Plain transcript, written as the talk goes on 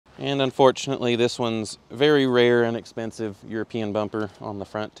And unfortunately, this one's very rare and expensive European bumper on the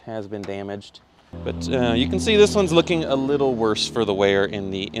front has been damaged. But you can see this one's looking a little worse for the wear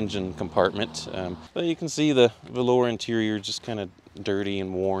in the engine compartment. But you can see the velour interior just kind of dirty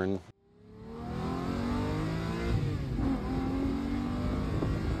and worn.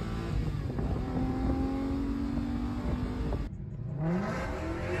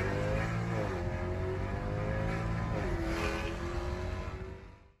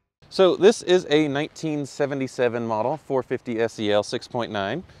 So this is a 1977 model 450 SEL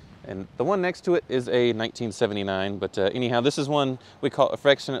 6.9, and the one next to it is a 1979. But anyhow, this is one we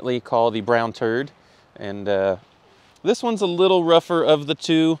affectionately call the brown turd, and this one's a little rougher of the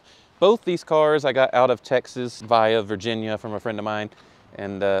two. Both these cars I got out of Texas via Virginia from a friend of mine,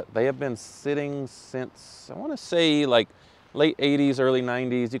 and they have been sitting since, I want to say, like late 80s, early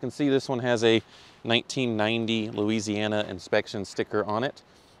 90s. You can see this one has a 1990 Louisiana inspection sticker on it.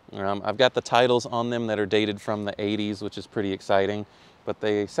 I've got the titles on them that are dated from the 80s, which is pretty exciting. But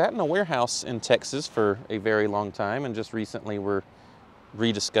they sat in a warehouse in Texas for a very long time and just recently were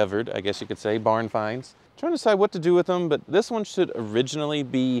rediscovered, I guess you could say, barn finds. I'm trying to decide what to do with them, but this one should originally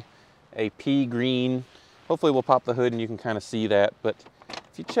be a pea green. Hopefully we'll pop the hood and you can kind of see that. But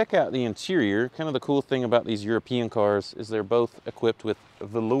if you check out the interior, kind of the cool thing about these European cars is they're both equipped with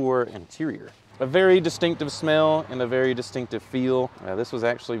velour interior. A very distinctive smell and a very distinctive feel. This was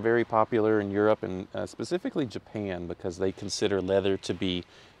actually very popular in Europe and specifically Japan because they consider leather to be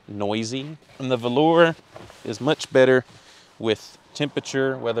noisy. And the velour is much better with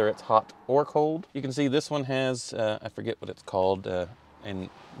temperature, whether it's hot or cold. You can see this one has, I forget what it's called. In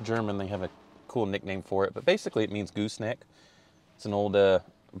German, they have a cool nickname for it, but basically it means gooseneck. It's an old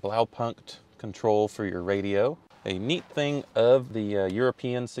Blaupunkt control for your radio. A neat thing of the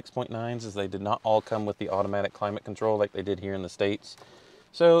European 6.9s is they did not all come with the automatic climate control like they did here in the States.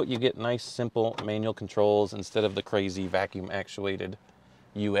 So you get nice, simple manual controls instead of the crazy vacuum actuated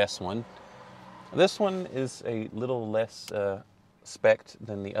US one. This one is a little less spec'd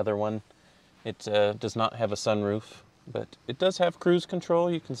than the other one. It does not have a sunroof, but it does have cruise control.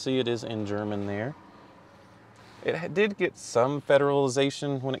 You can see it is in German there. It did get some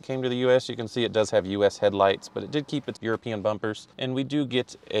federalization when it came to the US. You can see it does have US headlights, but it did keep its European bumpers. And we do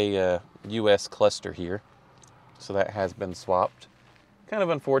get a US cluster here, so that has been swapped. Kind of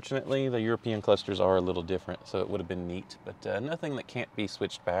unfortunately, the European clusters are a little different, so it would have been neat, but nothing that can't be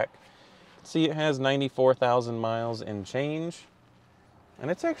switched back. See, it has 94,000 miles in change. And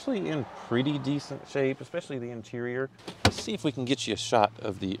it's actually in pretty decent shape, especially the interior. Let's see if we can get you a shot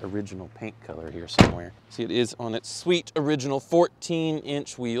of the original paint color here somewhere. See, it is on its sweet original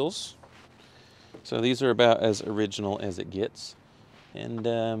 14-inch wheels. So these are about as original as it gets.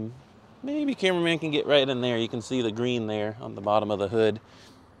 And maybe cameraman can get right in there. You can see the green there on the bottom of the hood.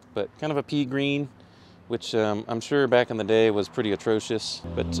 But kind of a pea green, which I'm sure back in the day was pretty atrocious.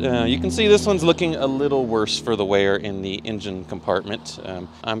 But you can see this one's looking a little worse for the wear in the engine compartment.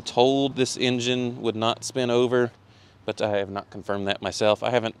 I'm told this engine would not spin over, but I have not confirmed that myself. I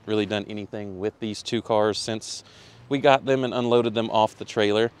haven't really done anything with these two cars since we got them and unloaded them off the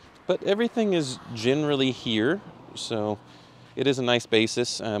trailer. But everything is generally here, so it is a nice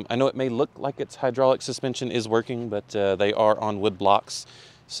basis. I know it may look like its hydraulic suspension is working, but they are on wood blocks.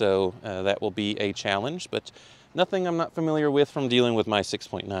 So that will be a challenge, but nothing I'm not familiar with from dealing with my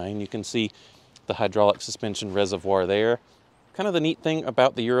 6.9. You can see the hydraulic suspension reservoir there. Kind of the neat thing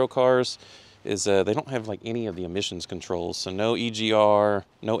about the Euro cars is they don't have like any of the emissions controls. So no EGR,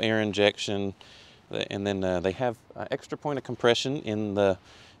 no air injection, and then they have an extra point of compression in the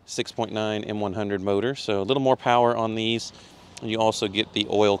 6.9 M100 motor. So a little more power on these. And you also get the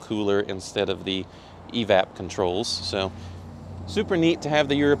oil cooler instead of the evap controls. So super neat to have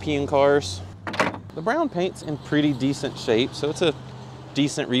the European cars. The brown paint's in pretty decent shape, so it's a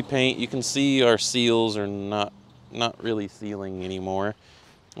decent repaint. You can see our seals are not really sealing anymore.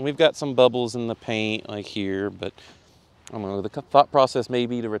 And we've got some bubbles in the paint like here, but I don't know, the thought process may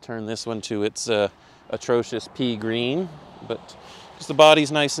be to return this one to its atrocious pea green, but just the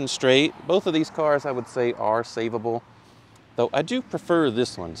body's nice and straight. Both of these cars I would say are savable, though I do prefer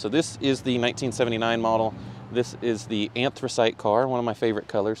this one. So this is the 1979 model. This is the anthracite car, one of my favorite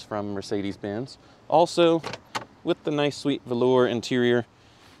colors from Mercedes-Benz. Also, with the nice sweet velour interior,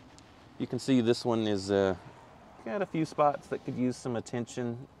 you can see this one is got a few spots that could use some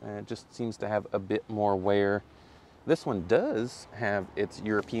attention. It just seems to have a bit more wear. This one does have its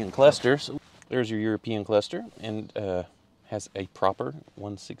European cluster. So there's your European cluster, and has a proper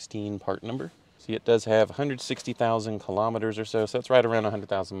 116 part number. See, it does have 160,000 kilometers or so, so that's right around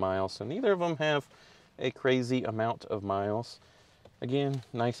 100,000 miles. So neither of them have a crazy amount of miles. Again,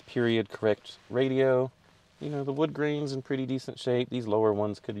 nice period correct radio. You know, the wood grain's in pretty decent shape. These lower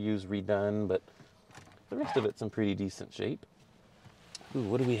ones could use redone, but the rest of it's in pretty decent shape. Ooh,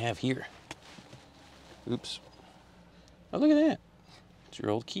 what do we have here? Oops. Oh, look at that. It's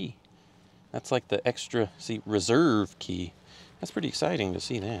your old key. That's like the extra, see, reserve key. That's pretty exciting to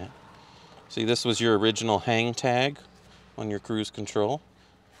see that. See, this was your original hang tag on your cruise control.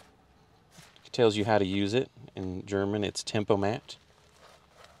 It tells you how to use it. In German, it's Tempomat.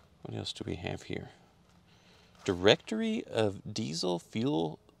 What else do we have here? Directory of diesel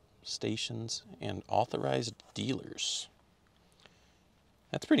fuel stations and authorized dealers.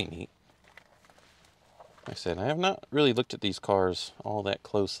 That's pretty neat. Like I said, I have not really looked at these cars all that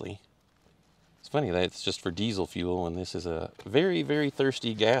closely. It's funny that it's just for diesel fuel, and this is a very, very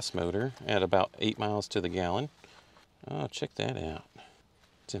thirsty gas motor at about 8 miles to the gallon. Oh, check that out.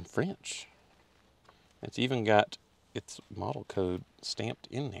 It's in French. It's even got its model code stamped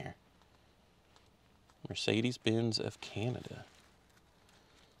in there. Mercedes-Benz of Canada.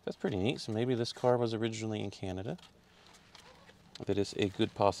 That's pretty neat. So maybe this car was originally in Canada. That is a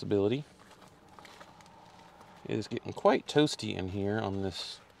good possibility. It is getting quite toasty in here on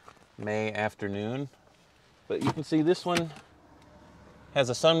this May afternoon. But you can see this one has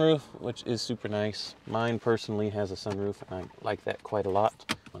a sunroof, which is super nice. Mine personally has a sunroof, and I like that quite a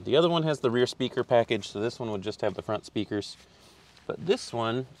lot. The other one has the rear speaker package, so this one would just have the front speakers. But this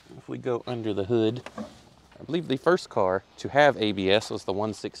one, if we go under the hood, I believe the first car to have ABS was the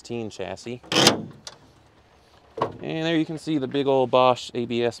 116 chassis. And there you can see the big old Bosch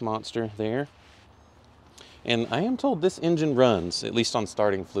ABS monster there. And I am told this engine runs, at least on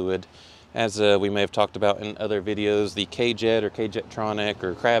starting fluid, as we may have talked about in other videos. The K-Jet or K-Jetronic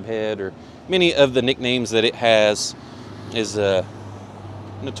or Crabhead or many of the nicknames that it has is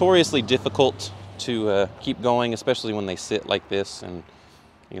notoriously difficult to keep going, especially when they sit like this. And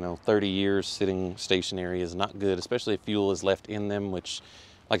you know, 30 years sitting stationary is not good, especially if fuel is left in them, which,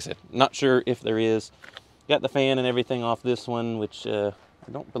 like I said, not sure if there is. Got the fan and everything off this one, which I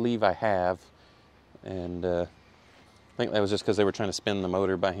don't believe I have. And I think that was just because they were trying to spin the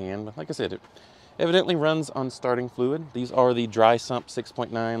motor by hand. But like I said, it evidently runs on starting fluid. These are the dry sump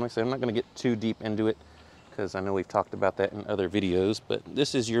 6.9. Like I said, I'm not going to get too deep into it because I know we've talked about that in other videos. But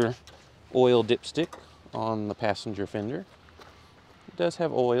this is your oil dipstick on the passenger fender. It does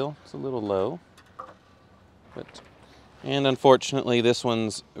have oil. It's a little low. And unfortunately, this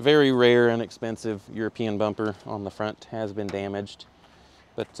one's very rare and expensive European bumper on the front has been damaged.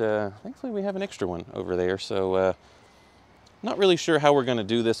 But thankfully we have an extra one over there, so not really sure how we're going to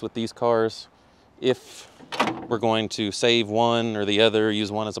do this with these cars. If we're going to save one or the other,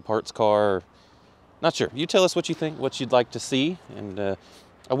 use one as a parts car, or not sure. You tell us what you think, what you'd like to see, and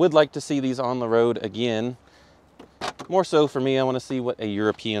I would like to see these on the road again. More so for me, I want to see what a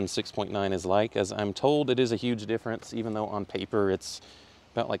European 6.9 is like, as I'm told it is a huge difference, even though on paper it's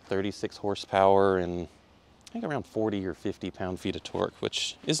about like 36 horsepower and I think around 40 or 50 pound-feet of torque,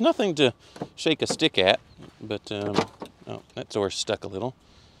 which is nothing to shake a stick at, but, oh, that door's stuck a little.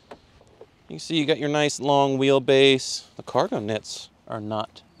 You see you got your nice long wheelbase. The cargo nets are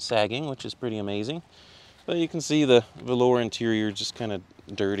not sagging, which is pretty amazing. But you can see the velour interior just kind of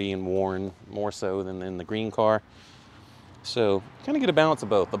dirty and worn, more so than in the green car. So, kind of get a balance of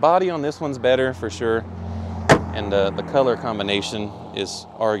both. The body on this one's better, for sure, and the color combination is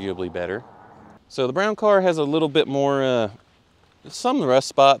arguably better. So the brown car has a little bit more, some rust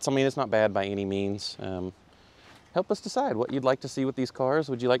spots. I mean, it's not bad by any means. Help us decide what you'd like to see with these cars.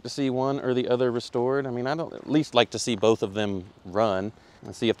 Would you like to see one or the other restored? I mean, I'd at least like to see both of them run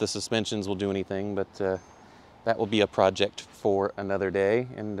and see if the suspensions will do anything, but that will be a project for another day.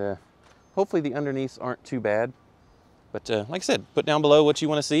 And hopefully the underneaths aren't too bad. But like I said, put down below what you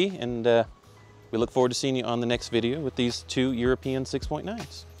want to see, and we look forward to seeing you on the next video with these two European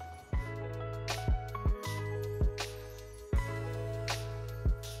 6.9s.